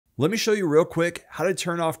Let me show you real quick how to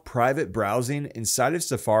turn off private browsing inside of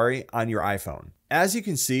Safari on your iPhone. As you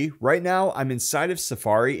can see, right now I'm inside of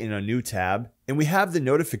Safari in a new tab, and we have the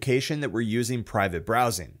notification that we're using private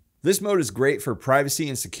browsing. This mode is great for privacy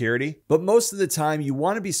and security, but most of the time you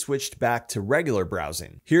want to be switched back to regular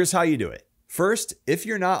browsing. Here's how you do it. First, if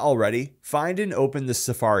you're not already, find and open the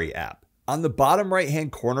Safari app. On the bottom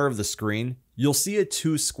right-hand corner of the screen, you'll see a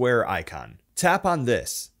 2 square icon. Tap on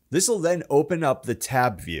this. This will then open up the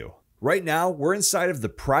tab view. Right now, we're inside of the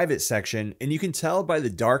private section, and you can tell by the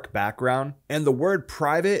dark background and the word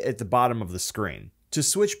private at the bottom of the screen. To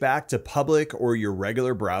switch back to public or your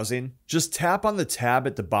regular browsing, just tap on the tab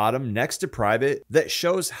at the bottom next to private that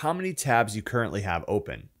shows how many tabs you currently have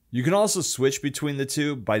open. You can also switch between the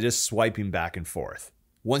two by just swiping back and forth.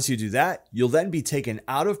 Once you do that, you'll then be taken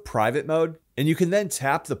out of private mode, and you can then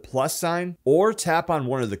tap the plus sign or tap on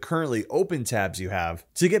one of the currently open tabs you have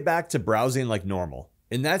to get back to browsing like normal.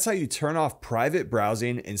 And that's how you turn off private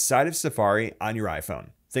browsing inside of Safari on your iPhone.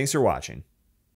 Thanks for watching.